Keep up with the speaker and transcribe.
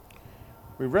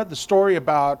We read the story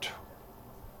about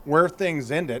where things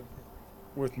ended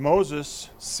with Moses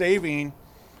saving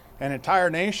an entire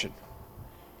nation.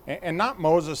 And not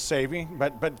Moses saving,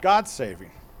 but God saving.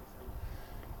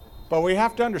 But we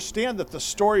have to understand that the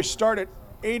story started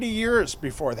 80 years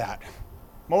before that.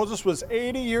 Moses was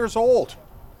 80 years old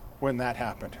when that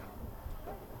happened.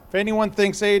 If anyone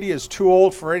thinks 80 is too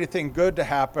old for anything good to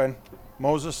happen,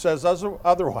 Moses says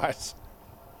otherwise.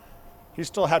 He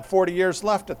still had 40 years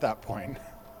left at that point.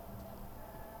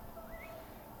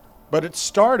 But it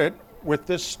started with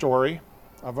this story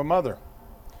of a mother.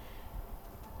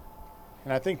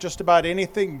 And I think just about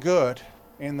anything good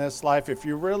in this life, if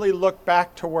you really look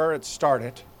back to where it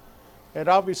started, it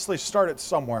obviously started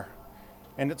somewhere,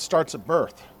 and it starts at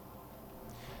birth.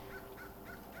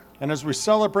 And as we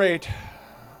celebrate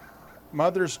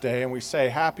Mother's Day and we say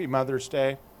Happy Mother's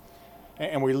Day,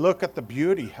 and we look at the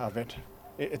beauty of it,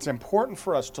 it's important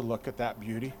for us to look at that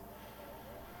beauty.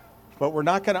 But we're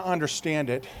not going to understand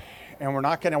it, and we're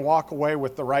not going to walk away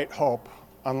with the right hope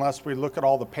unless we look at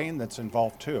all the pain that's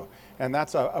involved too. And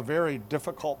that's a very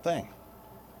difficult thing.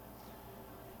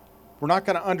 We're not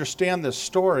going to understand this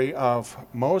story of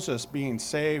Moses being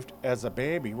saved as a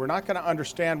baby. We're not going to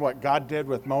understand what God did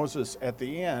with Moses at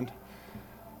the end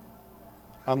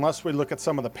unless we look at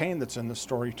some of the pain that's in the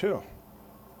story too.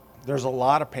 There's a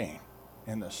lot of pain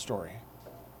in this story.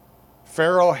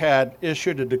 Pharaoh had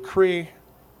issued a decree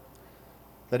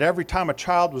that every time a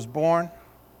child was born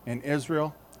in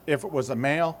Israel, if it was a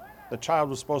male, the child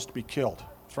was supposed to be killed,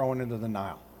 thrown into the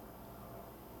Nile.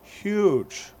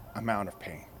 Huge amount of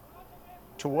pain.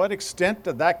 To what extent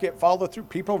did that get followed through?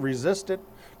 People resisted.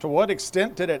 To what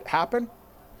extent did it happen?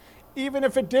 Even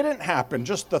if it didn't happen,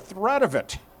 just the threat of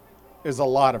it is a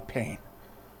lot of pain,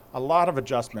 a lot of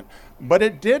adjustment. But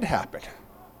it did happen.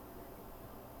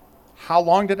 How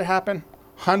long did it happen?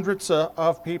 Hundreds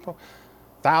of people?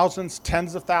 Thousands,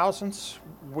 tens of thousands?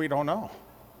 We don't know.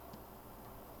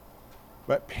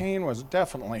 But pain was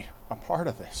definitely a part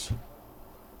of this.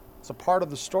 It's a part of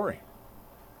the story.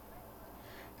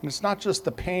 And it's not just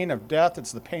the pain of death,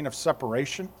 it's the pain of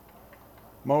separation.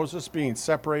 Moses being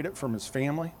separated from his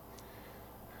family.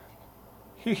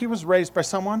 He was raised by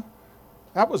someone.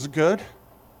 That was good.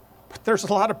 But there's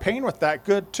a lot of pain with that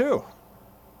good too.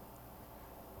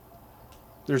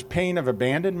 There's pain of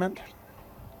abandonment.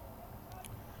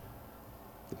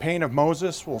 The pain of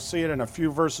Moses, we'll see it in a few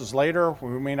verses later.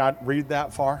 We may not read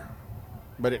that far.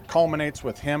 But it culminates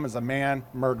with him as a man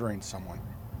murdering someone.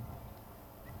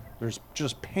 There's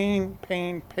just pain,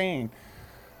 pain, pain.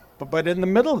 But in the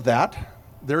middle of that,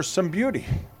 there's some beauty.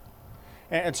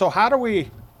 And so how do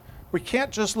we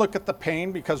can't just look at the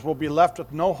pain because we'll be left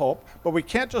with no hope, but we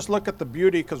can't just look at the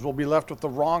beauty because we'll be left with the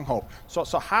wrong hope. So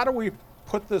how do we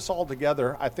put this all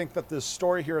together? I think that this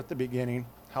story here at the beginning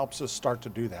helps us start to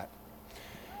do that.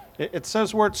 It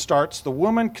says where it starts, the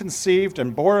woman conceived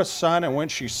and bore a son, and when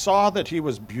she saw that he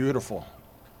was beautiful,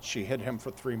 she hid him for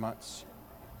 3 months.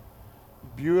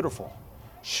 Beautiful.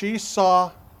 She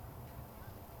saw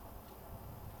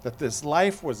that this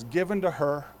life was given to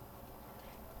her,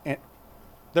 and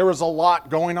there was a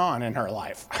lot going on in her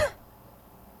life.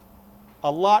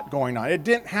 A lot going on. It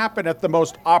didn't happen at the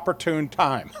most opportune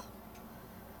time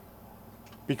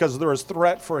because there was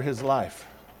threat for his life.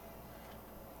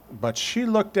 But she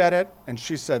looked at it and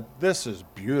she said, this is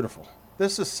beautiful.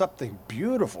 This is something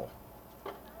beautiful.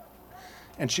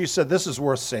 And she said, this is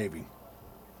worth saving.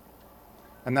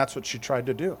 And that's what she tried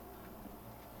to do.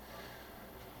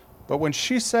 But when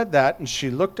she said that and she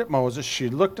looked at Moses, she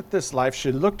looked at this life,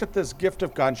 she looked at this gift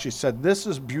of God, and she said, this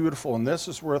is beautiful and this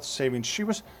is worth saving.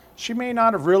 She may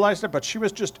not have realized it, but she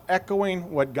was just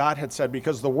echoing what God had said,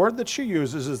 because the word that she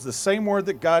uses is the same word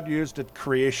that God used at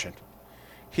creation.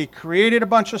 He created a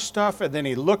bunch of stuff, and then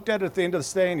he looked at it at the end of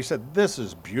the day and he said, this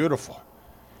is beautiful.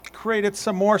 He created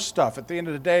some more stuff at the end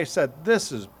of the day, said,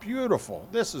 this is beautiful,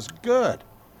 this is good.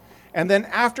 And then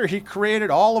after he created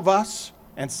all of us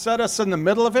and set us in the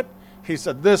middle of it, he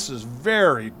said, this is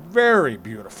very, very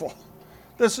beautiful.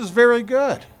 This is very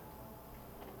good.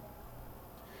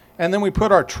 And then we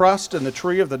put our trust in the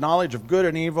tree of the knowledge of good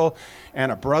and evil,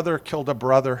 and a brother killed a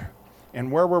brother.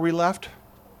 And where were we left?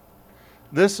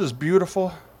 This is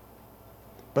beautiful,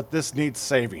 but this needs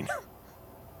saving.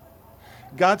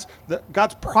 God's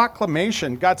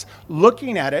proclamation, God's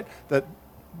looking at it, that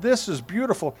this is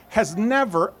beautiful, has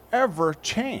never, ever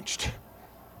changed.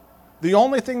 The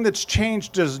only thing that's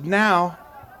changed is now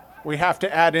we have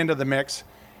to add into the mix,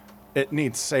 it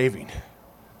needs saving.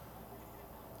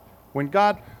 When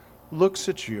God looks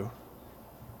at you,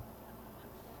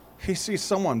 he sees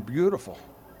someone beautiful.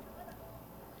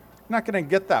 You're not going to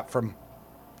get that from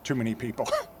too many people.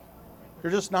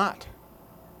 You're just not.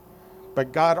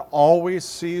 But God always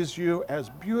sees you as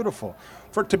beautiful.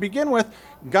 To begin with,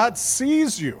 God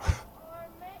sees you.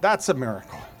 That's a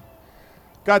miracle.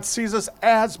 God sees us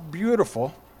as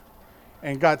beautiful,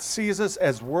 and God sees us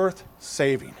as worth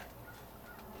saving.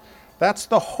 That's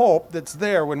the hope that's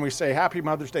there when we say Happy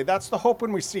Mother's Day. That's the hope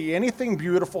when we see anything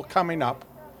beautiful coming up.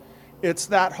 It's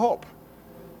that hope.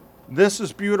 This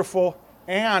is beautiful,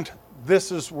 and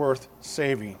this is worth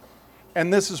saving.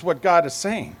 And this is what God is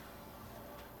saying.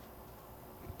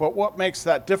 But what makes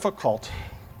that difficult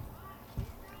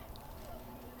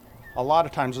a lot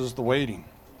of times is the waiting.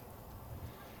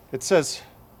 It says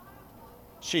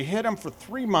she hid him for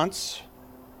 3 months,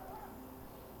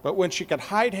 but when she could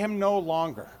hide him no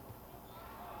longer,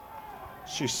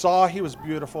 she saw he was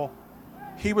beautiful,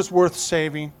 he was worth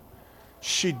saving.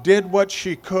 She did what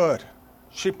she could.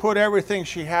 She put everything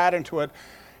she had into it,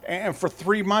 and for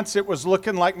 3 months it was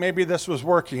looking like maybe this was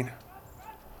working.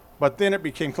 But then it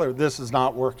became clear this is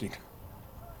not working.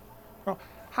 Well,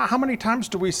 how many times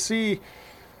do we see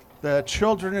the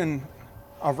children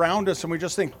around us and we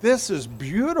just think, this is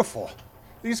beautiful.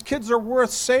 These kids are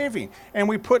worth saving. And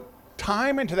we put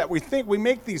time into that. We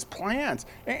make these plans.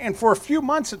 And for a few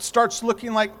months it starts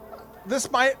looking like this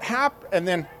might happen. And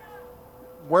then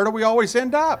where do we always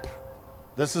end up?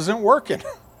 This isn't working.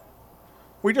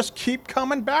 We just keep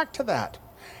coming back to that.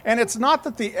 And it's not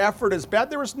that the effort is bad.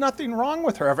 There was nothing wrong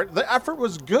with her effort. The effort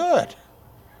was good.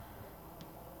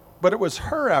 But it was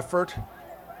her effort.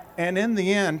 And in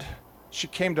the end, she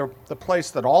came to the place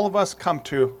that all of us come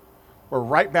to. We're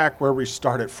right back where we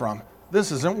started from.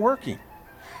 This isn't working.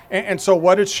 And so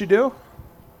what did she do?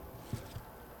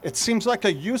 It seems like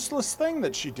a useless thing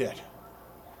that she did.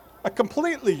 A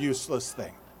completely useless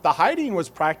thing. The hiding was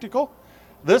practical.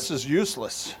 This is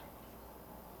useless.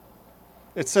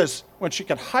 It says, when she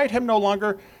could hide him no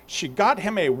longer, she got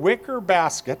him a wicker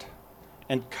basket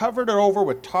and covered it over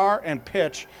with tar and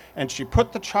pitch, and she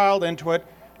put the child into it,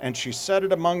 and she set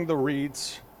it among the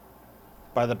reeds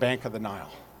by the bank of the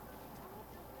Nile.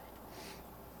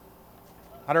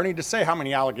 I don't need to say how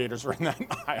many alligators were in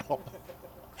that Nile.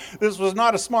 This was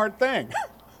not a smart thing.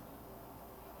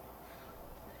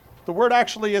 The word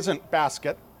actually isn't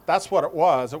basket. That's what it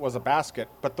was. It was a basket.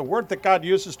 But the word that God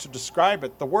uses to describe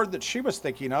it, the word that she was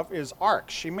thinking of is ark.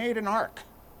 She made an ark.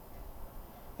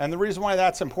 And the reason why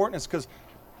that's important is because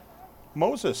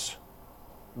Moses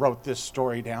wrote this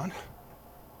story down.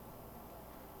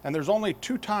 And there's only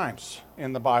 2 times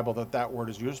in the Bible that word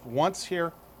is used. Once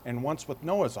here and once with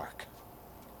Noah's ark.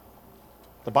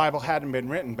 The Bible hadn't been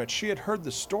written, but she had heard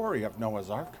the story of Noah's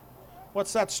ark.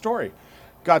 What's that story?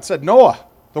 God said, Noah,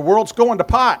 the world's going to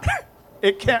pot.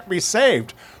 It can't be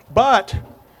saved. But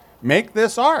make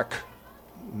this ark.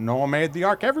 Noah made the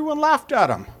ark. Everyone laughed at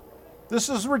him. This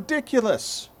is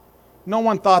ridiculous. No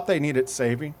one thought they needed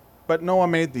saving, but Noah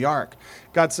made the ark.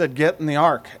 God said, get in the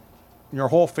ark, your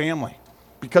whole family,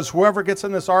 because whoever gets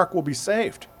in this ark will be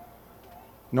saved.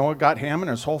 Noah got him and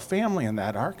his whole family in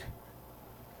that ark,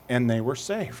 and they were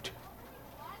saved.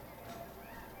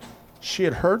 She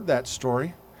had heard that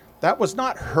story. That was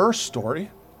not her story.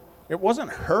 It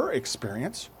wasn't her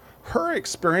experience. Her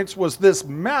experience was this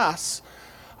mess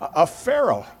of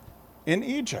Pharaoh in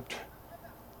Egypt.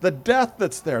 The death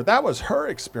that's there, that was her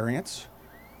experience.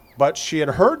 But she had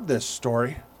heard this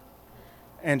story,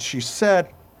 and she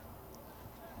said,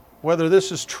 whether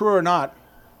this is true or not,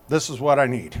 this is what I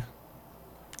need.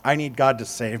 I need God to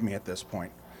save me at this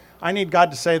point. I need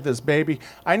God to save this baby.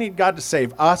 I need God to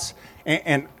save us.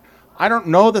 And I don't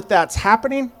know that that's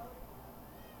happening,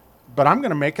 but I'm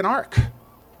going to make an ark.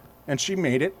 And she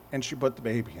made it, and she put the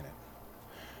baby in it.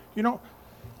 You know,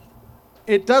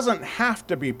 it doesn't have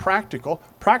to be practical.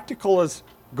 Practical is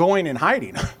going and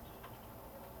hiding.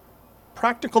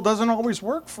 Practical doesn't always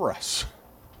work for us.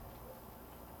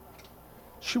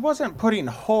 She wasn't putting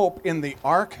hope in the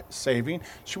ark saving.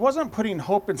 She wasn't putting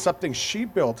hope in something she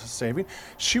built saving.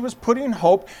 She was putting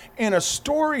hope in a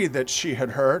story that she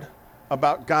had heard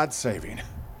about God saving.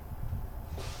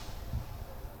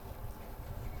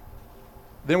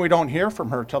 Then we don't hear from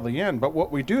her till the end, but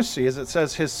what we do see is it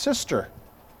says his sister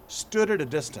stood at a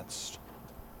distance.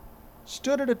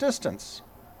 Stood at a distance.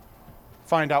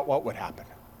 Find out what would happen.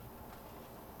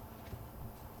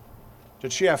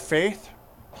 Did she have faith?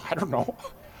 I don't know.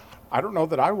 I don't know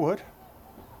that I would.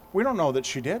 We don't know that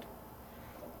she did.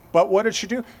 But what did she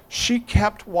do? She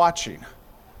kept watching.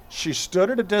 She stood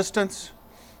at a distance.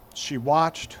 She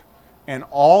watched. And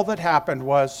all that happened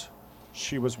was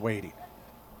she was waiting.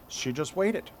 She just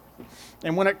waited.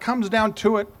 And when it comes down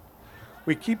to it,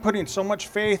 we keep putting so much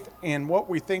faith in what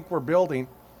we think we're building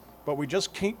But we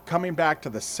just keep coming back to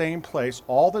the same place.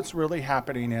 All that's really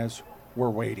happening is we're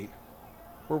waiting.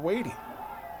 We're waiting.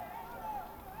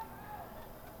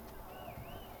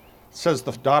 It says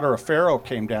the daughter of Pharaoh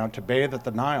came down to bathe at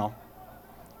the Nile.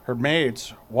 Her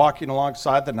maids walking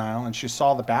alongside the Nile, and she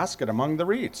saw the basket among the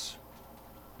reeds.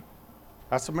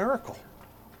 That's a miracle.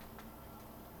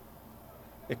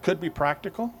 It could be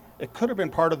practical. It could have been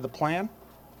part of the plan.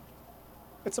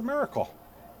 It's a miracle.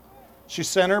 She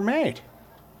sent her maid.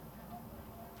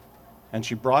 And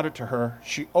she brought it to her.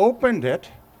 She opened it.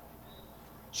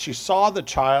 She saw the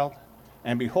child.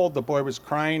 And behold, the boy was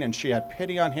crying. And she had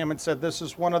pity on him and said, this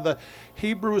is one of the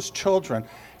Hebrews' children. It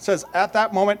says at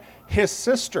that moment, his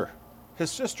sister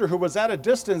who was at a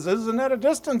distance, isn't at a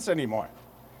distance anymore.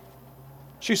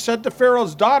 She said to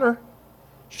Pharaoh's daughter,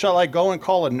 shall I go and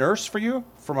call a nurse for you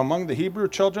from among the Hebrew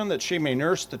children that she may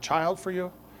nurse the child for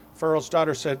you? Pharaoh's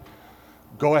daughter said,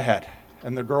 go ahead.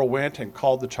 And the girl went and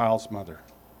called the child's mother.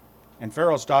 And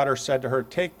Pharaoh's daughter said to her,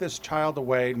 take this child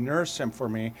away, nurse him for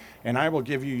me, and I will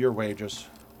give you your wages.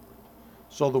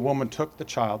 So the woman took the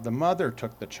child, the mother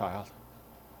took the child,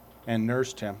 and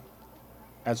nursed him.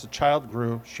 As the child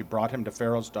grew, she brought him to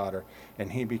Pharaoh's daughter,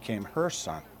 and he became her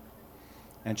son.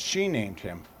 And she named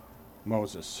him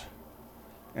Moses,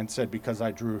 and said, because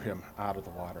I drew him out of the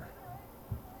water.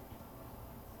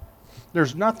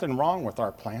 There's nothing wrong with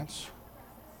our plans.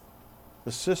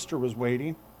 The sister was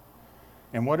waiting.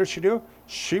 And what did she do?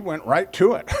 She went right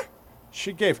to it.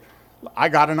 I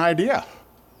got an idea.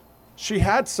 She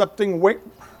had something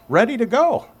ready to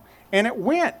go. And it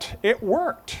went. It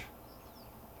worked.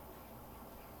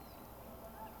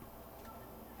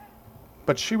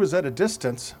 But she was at a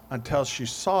distance until she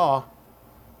saw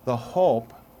the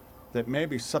hope that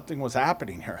maybe something was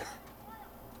happening here.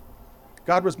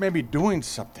 God was maybe doing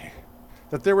something.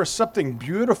 That there was something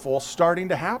beautiful starting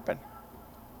to happen.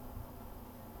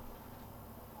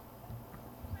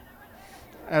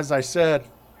 As I said,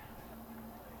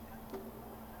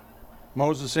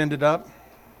 Moses ended up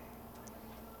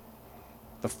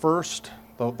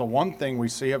the one thing we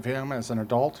see of him as an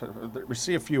adult. We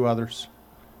see a few others.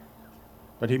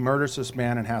 But he murders this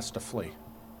man and has to flee.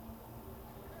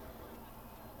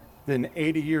 Then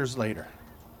 80 years later,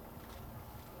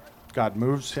 God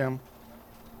moves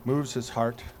his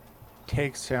heart,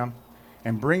 takes him,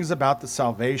 and brings about the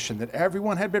salvation that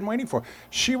everyone had been waiting for.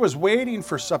 She was waiting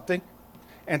for something,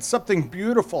 and something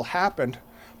beautiful happened,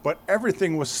 but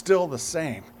everything was still the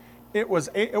same. It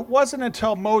wasn't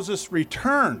until Moses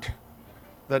returned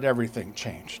that everything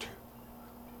changed.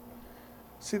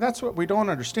 See, that's what we don't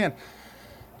understand.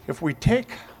 If we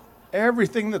take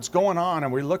everything that's going on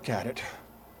and we look at it,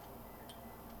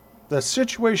 the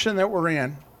situation that we're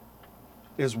in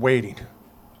is waiting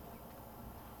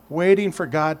for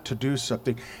God to do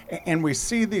something. And we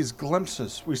see these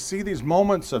glimpses, we see these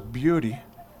moments of beauty.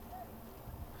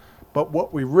 But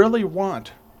what we really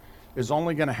want is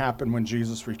only going to happen when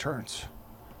Jesus returns.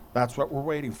 That's what we're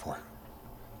waiting for.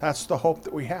 That's the hope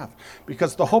that we have.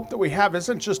 Because the hope that we have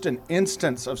isn't just an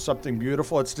instance of something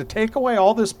beautiful. It's to take away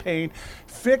all this pain,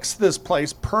 fix this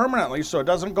place permanently so it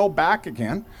doesn't go back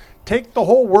again, take the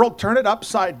whole world, turn it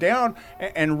upside down,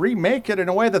 and remake it in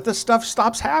a way that this stuff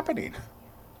stops happening.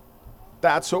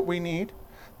 That's what we need.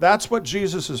 That's what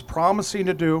Jesus is promising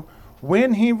to do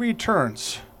when he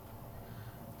returns.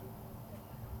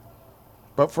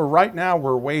 But for right now,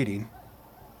 we're waiting.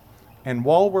 And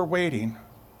while we're waiting,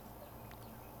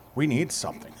 we need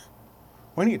something.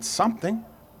 We need something.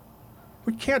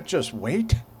 We can't just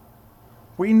wait.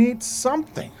 We need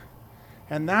something.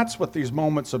 And that's what these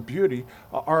moments of beauty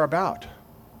are about.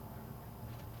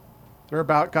 They're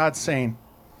about God saying,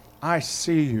 I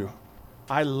see you.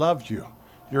 I love you.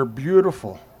 You're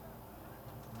beautiful.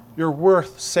 You're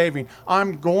worth saving.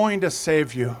 I'm going to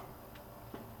save you.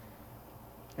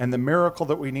 And the miracle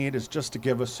that we need is just to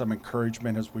give us some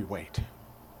encouragement as we wait.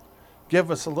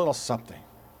 Give us a little something.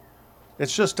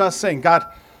 It's just us saying, God,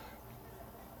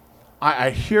 I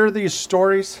hear these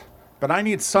stories, but I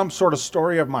need some sort of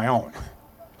story of my own.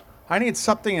 I need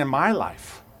something in my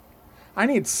life. I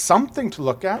need something to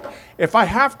look at. If I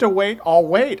have to wait, I'll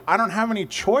wait. I don't have any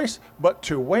choice but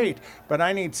to wait, but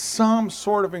I need some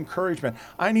sort of encouragement.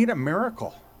 I need a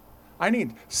miracle. I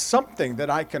need something that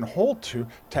I can hold to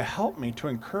help me, to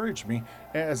encourage me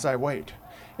as I wait.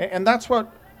 And that's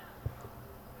what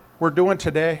we're doing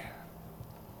today,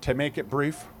 to make it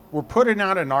brief. We're putting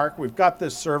out an ark. We've got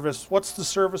this service. What's the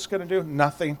service going to do?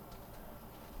 Nothing.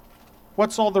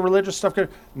 What's all the religious stuff going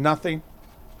to do? Nothing.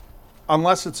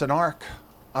 Unless it's an ark.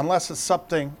 Unless it's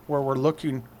something where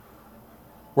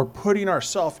we're putting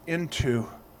ourselves into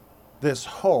this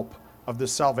hope of the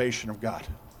salvation of God.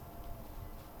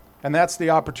 And that's the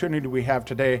opportunity we have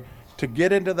today to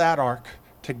get into that ark,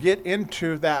 to get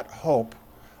into that hope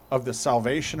of the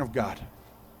salvation of God,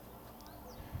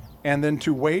 and then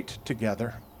to wait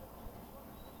together.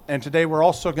 And today we're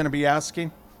also going to be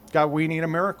asking, God, we need a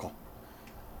miracle.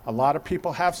 A lot of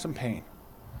people have some pain.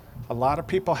 A lot of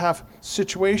people have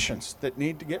situations that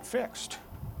need to get fixed.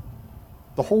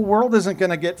 The whole world isn't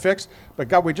going to get fixed, but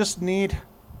God, we just need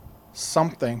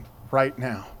something right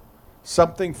now.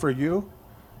 Something for you,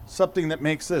 something that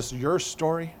makes this your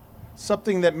story,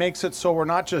 something that makes it so we're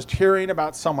not just hearing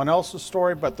about someone else's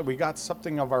story, but that we got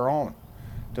something of our own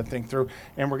to think through.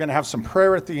 And we're going to have some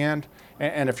prayer at the end.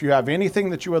 And if you have anything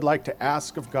that you would like to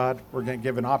ask of God, we're going to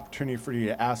give an opportunity for you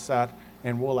to ask that,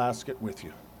 and we'll ask it with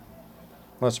you.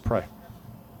 Let's pray.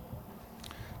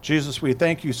 Jesus, we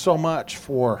thank you so much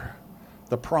for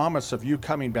the promise of you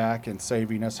coming back and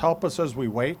saving us. Help us as we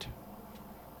wait.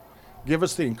 Give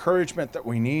us the encouragement that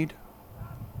we need.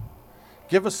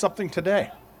 Give us something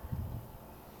today.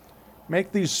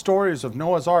 Make these stories of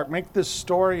Noah's Ark, make this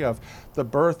story of the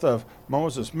birth of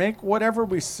Moses, make whatever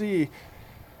we see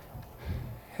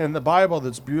in the Bible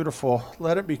that's beautiful,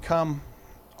 let it become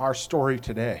our story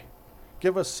today.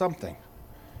 Give us something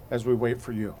as we wait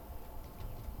for you.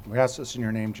 We ask this in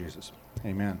your name, Jesus.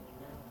 Amen.